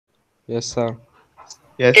Yes, sir.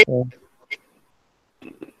 Yes, sir.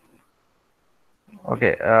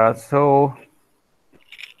 Okay, so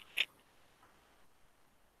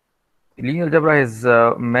linear algebra has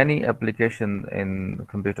many applications in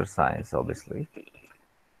computer science, obviously,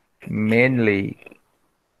 mainly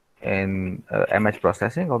in image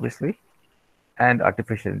processing, obviously, and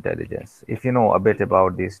artificial intelligence. If you know a bit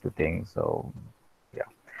about these two things, so yeah,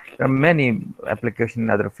 there are many applications in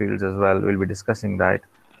other fields as well. We'll be discussing that.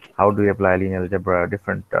 How do you apply linear algebra,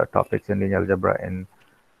 different topics in linear algebra in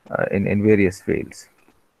various fields,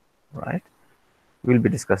 right? We'll be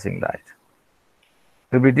discussing that.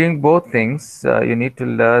 To be doing both things, you need to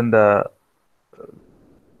learn the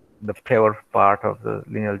pure part of the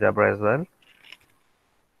linear algebra as well.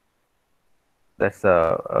 That's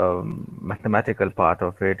the mathematical part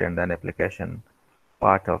of it, and then application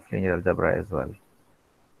part of linear algebra as well.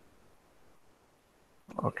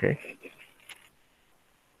 Okay.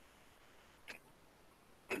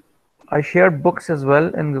 I shared books as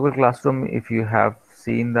well in Google Classroom. If you have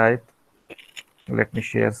seen that, let me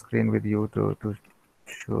share screen with you to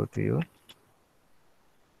show to you.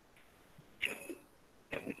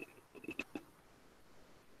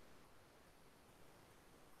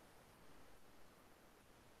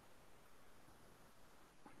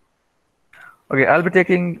 Okay, I'll be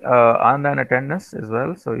taking online attendance as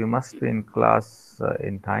well, so you must be in class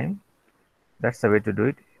in time. That's the way to do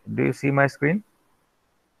it. Do you see my screen?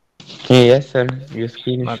 Yes, sir. Your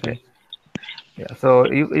screen is Okay. showing. Yeah. So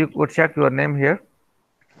you could check your name here.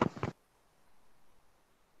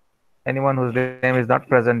 Anyone whose name is not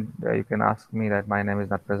present, you can ask me that my name is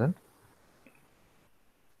not present.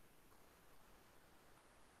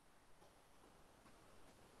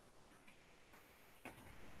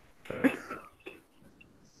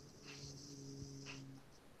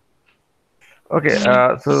 Okay.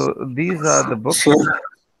 So these are the books.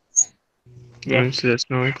 Yeah. Sir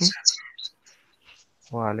अस्सलाम वालेकुम।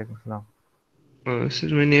 Walaikum salam.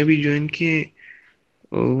 Sir मैंने अभी join किए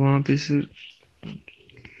और वहाँ पे sir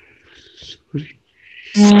sorry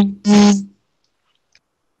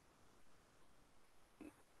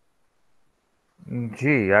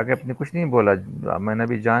जी आगे आपने कुछ नहीं बोला। मैंने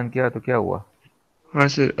अभी जान किया तो क्या हुआ? हाँ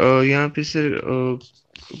सर यहाँ पे सर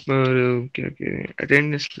क्या कह रहे हैं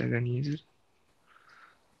अटेंडेंस लगानी है सर।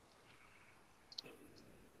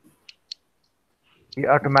 ये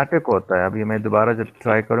ऑटोमेटिक होता है। अभी मैं दोबारा जब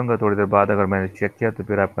ट्राई करूंगा थोड़ी देर बाद, अगर मैंने चेक किया तो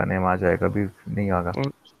फिर आपका नेम आ जाएगा, अभी नहीं आएगा।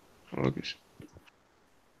 और okay sir.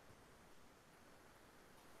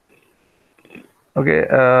 Okay,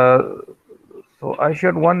 so I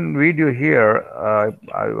shared one video here.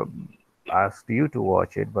 I asked you to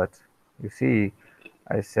watch it, but you see,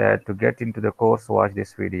 I said to get into the course, watch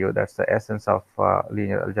this video. That's the essence of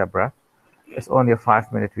linear algebra. It's only a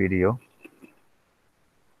 5-minute video.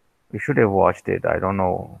 You should have watched it. I don't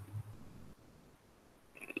know.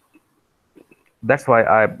 That's why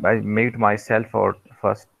I made myself for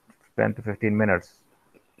first 10 to 15 minutes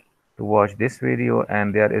to watch this video,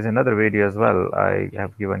 and there is another video as well I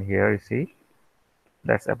have given here. You see,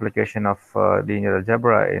 that's application of linear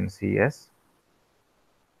algebra in CS.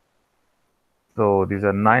 So these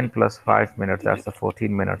are 9 plus 5 minutes, that's the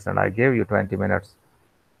 14 minutes, and I gave you 20 minutes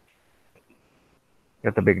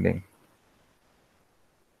at the beginning.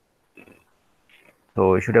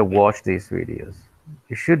 So you should have watched these videos.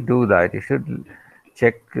 You should do that. You should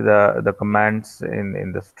check the comments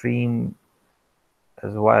in the stream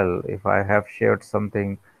as well. If I have shared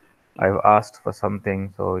something, I've asked for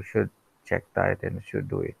something, so you should check that and you should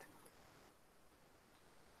do it.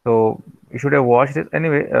 So you should have watched it.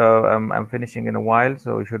 Anyway, I'm finishing in a while,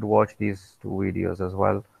 so you should watch these two videos as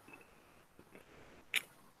well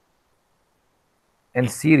in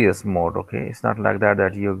serious mode. Okay, it's not like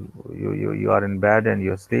that you are in bed and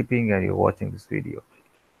you're sleeping and you're watching this video.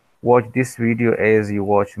 Watch this video as you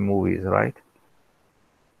watch movies, right?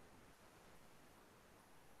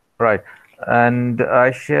 Right. And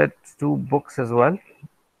I shared two books as well.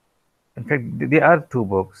 In fact, there are two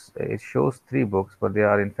books. It shows three books, but they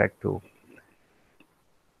are in fact two.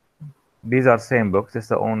 These are same books. This is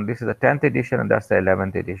the 10th edition and that's the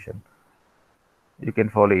 11th edition. You can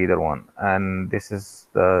follow either one. And this is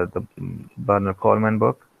the Bernard Coleman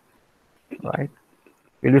book, right?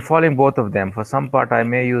 We'll be following both of them. For some part, I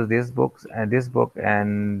may use this book,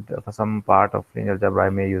 and for some part of linear algebra, I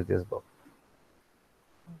may use this book,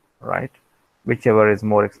 right? Whichever is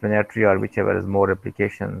more explanatory or whichever is more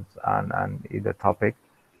applications on either topic,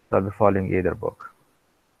 so I'll be following either book,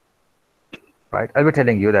 right? I'll be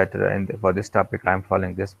telling you that for this topic, I'm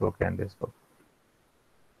following this book and this book.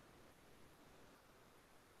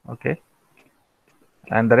 Okay.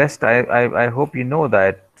 And the rest, I hope you know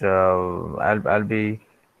that I'll be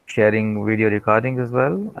sharing video recordings as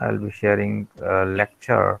well. I'll be sharing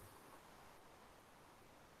lecture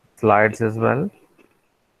slides as well.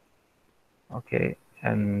 Okay,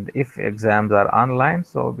 and if exams are online,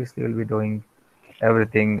 so obviously we'll be doing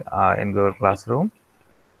everything in Google Classroom.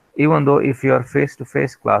 Even though if your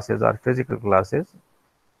face-to-face classes are physical classes,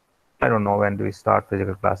 I don't know when do we start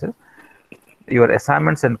physical classes. Your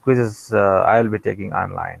assignments and quizzes I will be taking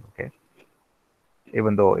online. Okay,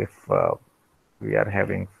 even though if we are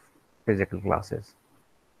having physical classes,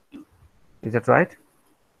 is that right?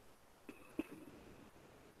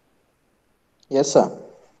 Yes, sir.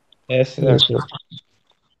 Yes, sir. Yes, sir.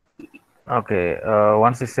 Okay.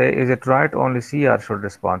 Once you say is it right, only CR should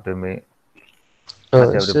respond to me, not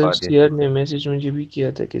sir everybody. CR ने message मुझे भी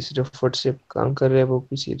किया था कि सिर्फ WhatsApp काम कर रहा है, वो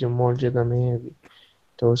किसी रिमोट जगह में है अभी,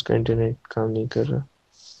 तो उसका इंटरनेट काम नहीं कर रहा।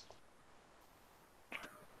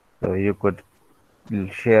 So you could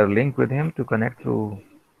share link with him to connect through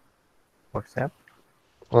WhatsApp.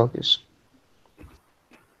 Okay sir.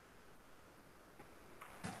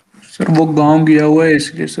 Sir वो गांव गया हुआ है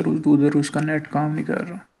इसलिए सर उधर उसका नेट काम नहीं कर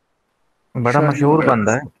रहा। बड़ा शादी हो मशहूर रहा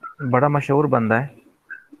बंदा है, बड़ा मशहूर बंदा है।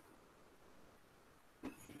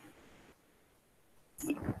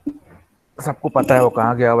 सबको पता है वो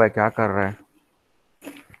कहाँ गया हुआ है, क्या कर रहा है।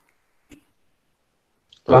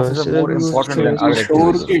 Classes are सर more अभी वो important है। than थोड़ा other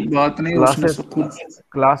मशहूर activities. की बात नहीं, उसने Classes, सब खुद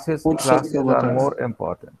classes, खुद सबको classes are बताया। more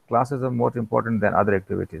important. Classes are more important than other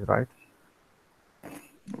activities, right?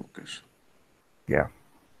 Okay sir. Yeah.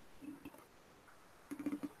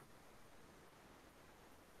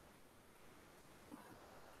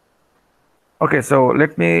 Okay, so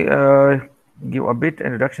let me give a bit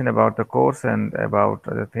introduction about the course and about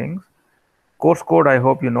other things. Course code, I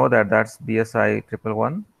hope you know that that's BSI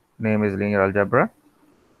 111. Name is Linear Algebra,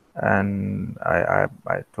 and I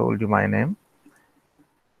told you my name.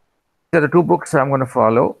 These are the two books I'm going to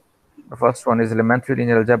follow. The first one is Elementary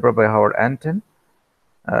Linear Algebra by Howard Anton.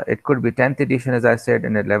 It could be 10th edition, as I said,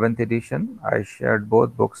 and 11th edition. I shared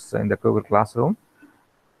both books in the Google Classroom.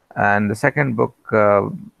 And the second book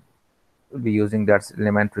we'll be using, that's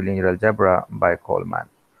Elementary Linear Algebra by Coleman.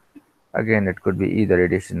 Again, it could be either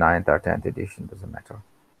edition 9th or 10th edition, doesn't matter.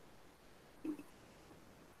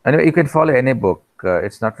 Anyway, you can follow any book.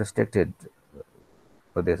 It's not restricted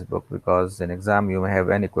for this book because in exam you may have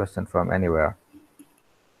any question from anywhere.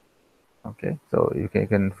 Okay, so you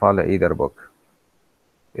can follow either book.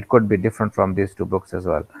 It could be different from these two books as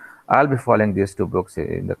well. I'll be following these two books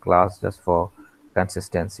in the class just for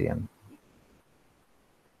consistency. And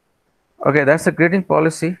okay, that's a grading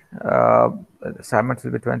policy. Assignments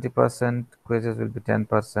will be 20%, quizzes will be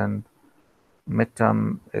 10%,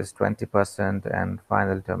 midterm is 20%, and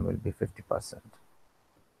final term will be 50%.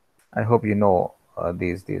 I hope you know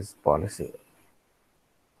these policy.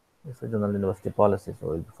 This is general university policy, so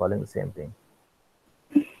we'll be following the same thing.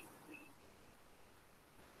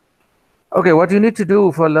 Okay, what you need to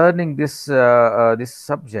do for learning this this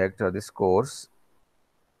subject or this course,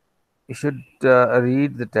 you should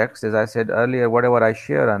read the text. As I said earlier, whatever I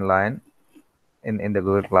share online in the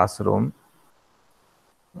Google Classroom,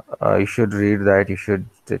 you should read that. You should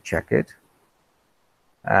check it,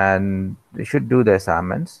 and you should do the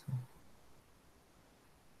assignments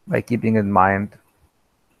by keeping in mind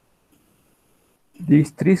these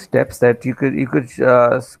three steps that you could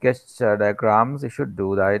sketch diagrams. You should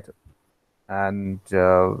do that, and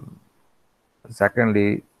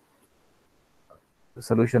secondly, the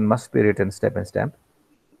solution must be written step by step,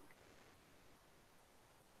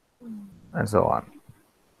 and so on.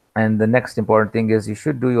 And the next important thing is you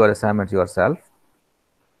should do your assignment yourself.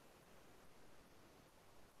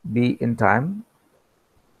 Be in time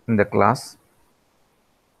in the class.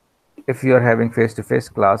 If you are having face-to-face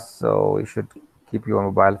class, so you should keep your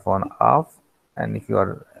mobile phone off. And if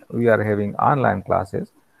we are having online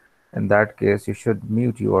classes, in that case, you should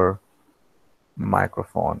mute your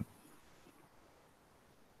microphone.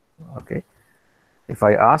 Okay. If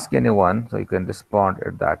I ask anyone, so you can respond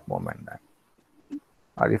at that moment.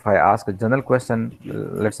 Or if I ask a general question,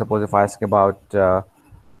 let's suppose if I ask about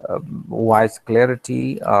voice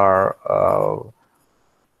clarity or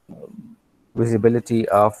visibility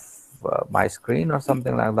of my screen or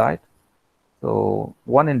something like that. So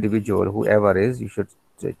one individual, whoever is, you should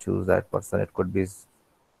choose that person. It could be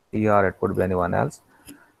CR, it could be anyone else.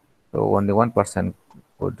 So only one person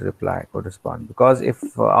could respond. Because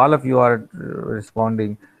if all of you are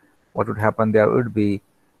responding, what would happen? There would be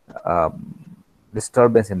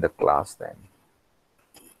disturbance in the class then.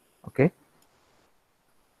 Okay.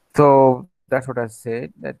 So that's what I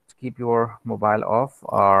said, that keep your mobile off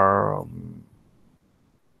or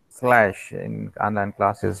slash in online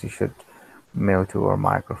classes, you should mute to your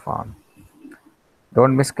microphone.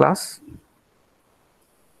 Don't miss class.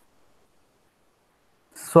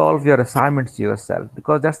 Solve your assignments yourself,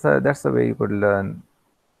 because that's the way you could learn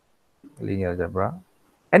linear algebra.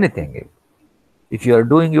 Anything. If you are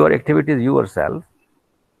doing your activities yourself,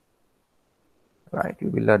 right,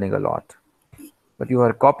 you'll be learning a lot. But you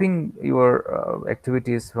are copying your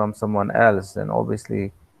activities from someone else, then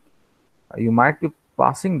obviously you might be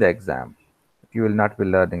passing the exam, but you will not be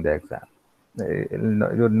learning the exam. You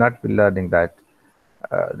will not be learning that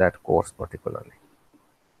course particularly.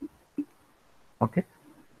 Okay,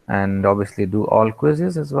 and obviously do all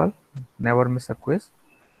quizzes as well. Never miss a quiz.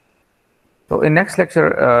 So in next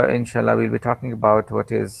lecture, inshallah, we'll be talking about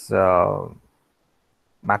what is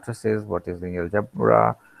matrices, what is linear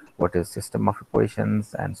algebra, what is system of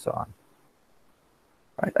equations, and so on.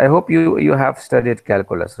 Right. I hope you have studied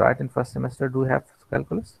calculus, right? In first semester, do you have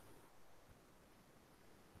calculus?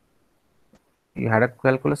 You had a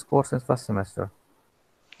calculus course in first semester.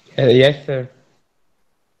 Yes, sir.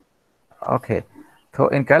 Okay. So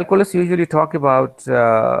in calculus, usually talk about,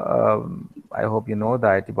 I hope you know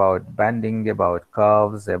that, about bending, about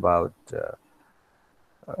curves, about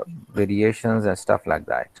variations and stuff like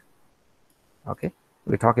that. Okay.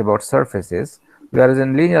 We talk about surfaces. Whereas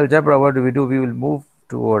in linear algebra, what do? We will move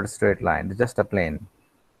towards straight line, just a plane.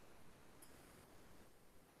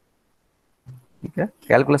 ठीक है.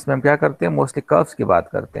 Calculus में हम क्या करते हैं, mostly curves की बात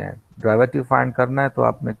करते हैं. डेरिवेटिव फाइंड करना है तो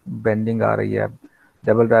आप में बेंडिंग आ रही है,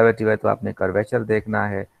 डबल डेरिवेटिव है तो आपने कर्वेचर देखना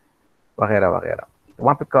है, वगैरह वगैरह. तो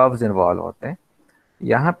वहाँ पे कर्व्स इन्वॉल्व होते हैं.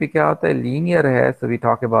 यहाँ पे क्या होता है, लीनियर है, so we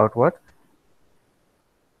talk about what,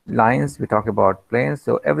 lines, we talk about planes,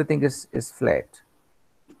 so everything is flat.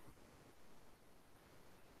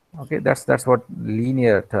 Okay, that's what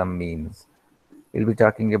linear term means. We'll be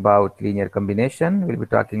talking about linear combination, we'll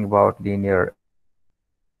be talking about linear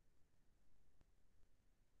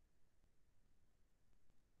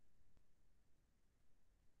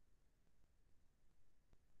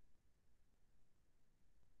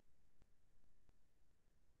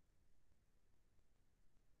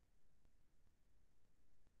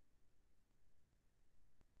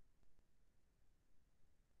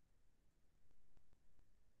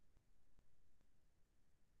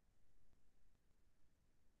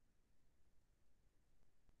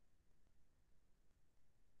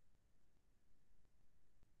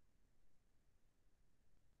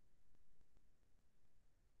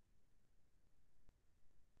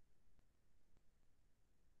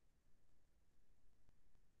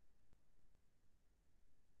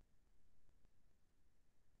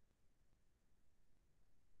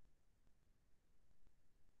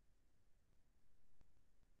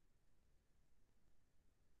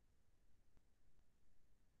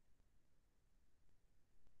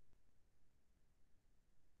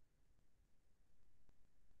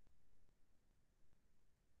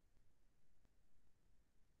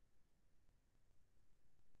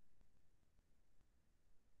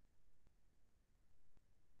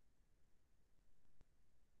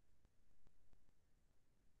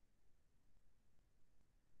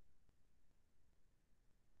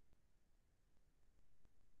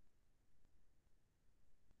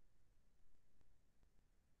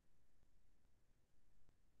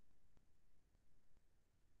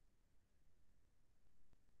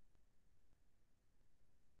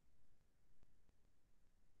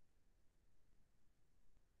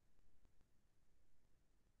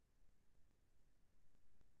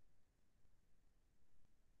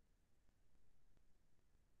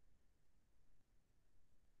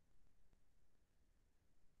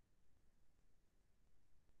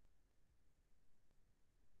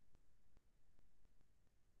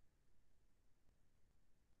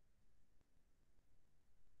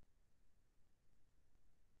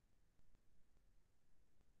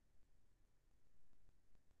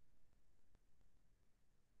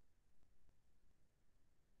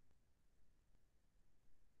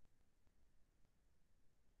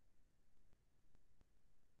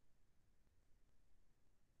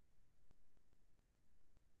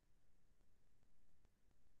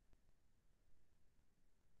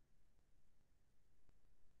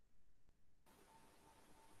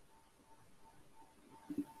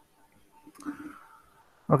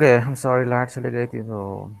okay. I am sorry, light चली गई थी तो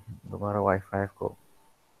दोबारा wifi को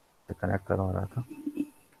connect करवा रहा था.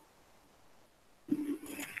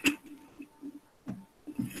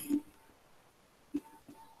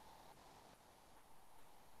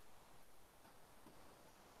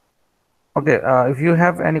 Okay, if you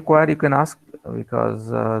have any query, you can ask,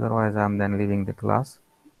 because otherwise I'm then leaving the class.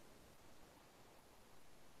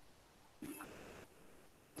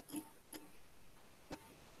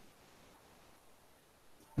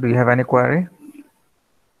 Do you have any query?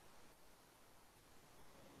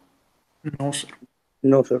 No, sir.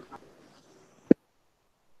 No, sir.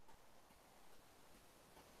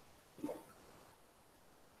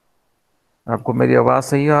 आपको मेरी आवाज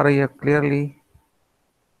सही आ रही है क्लियरली?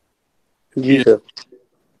 जी सर.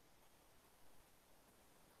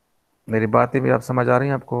 मेरी बातें भी आप समझ आ रही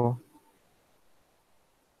हैं आपको?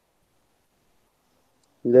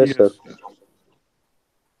 Yes, sir.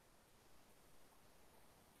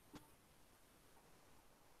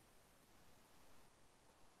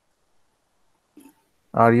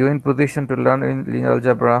 Are you in position to learn in linear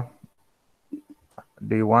algebra?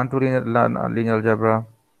 Do you want to learn linear algebra?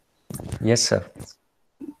 Yes, sir.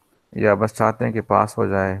 या बस चाहते हैं कि पास हो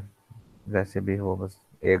जाए, जैसे भी हो, बस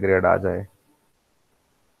ए ग्रेड आ जाए,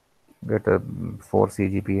 गेट 4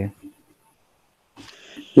 CGPA?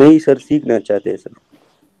 नहीं सर, सीखना चाहते हैं सर.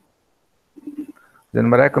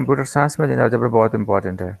 जनरल कंप्यूटर साइंस में लिनियर अलजेब्रा बहुत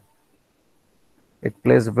इंपॉर्टेंट है. It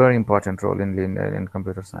plays very important role in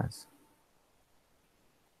computer science.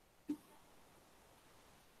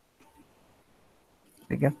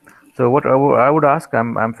 ठीक है. So what I would ask,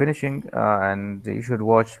 I'm finishing and you should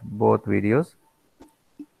watch both videos.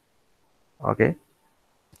 Okay.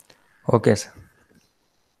 Okay, sir.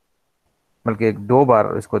 बल्कि 2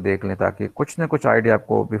 बार इसको देख लें ताकि कुछ ना कुछ आइडिया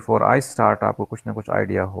आपको, बिफोर आई स्टार्ट, आपको कुछ ना कुछ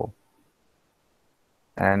आइडिया हो.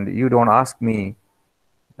 And you don't ask me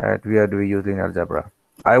at where do we use linear algebra.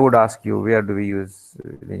 I would ask you where do we use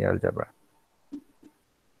linear algebra.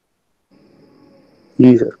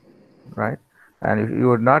 Ji sir. Right? And if you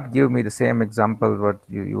would not give me the same example what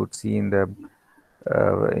you would see in the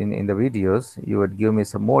in the videos, you would give me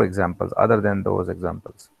some more examples other than those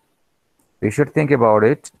examples. We should think about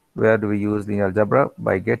it. Where do we use linear algebra?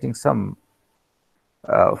 By getting some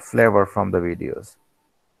flavor from the videos.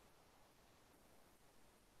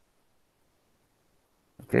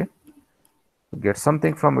 Okay, get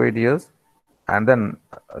something from videos and then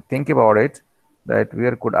think about it, that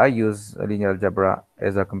where could I use linear algebra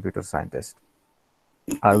as a computer scientist,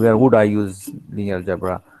 or where would I use linear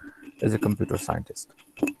algebra as a computer scientist.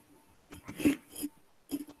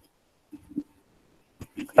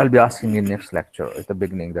 I'll be asking in next lecture at the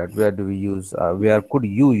beginning that where do we use, where could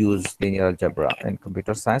you use linear algebra in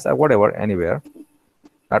computer science or whatever, anywhere,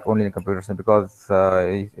 not only in computer science, because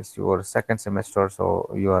it's your second semester, so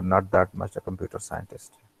you are not that much a computer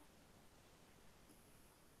scientist.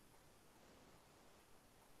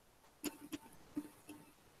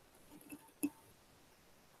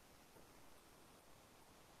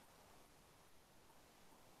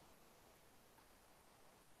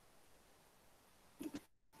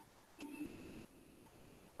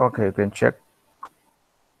 Okay, you can check.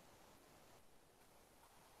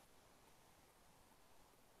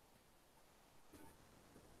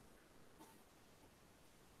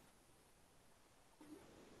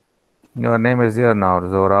 Your name is here now,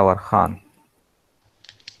 Zorawar Khan.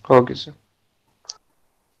 Okay, sir.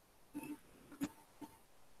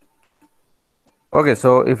 Okay,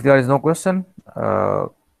 so if there is no question, I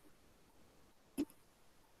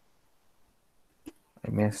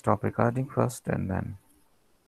may stop recording first and then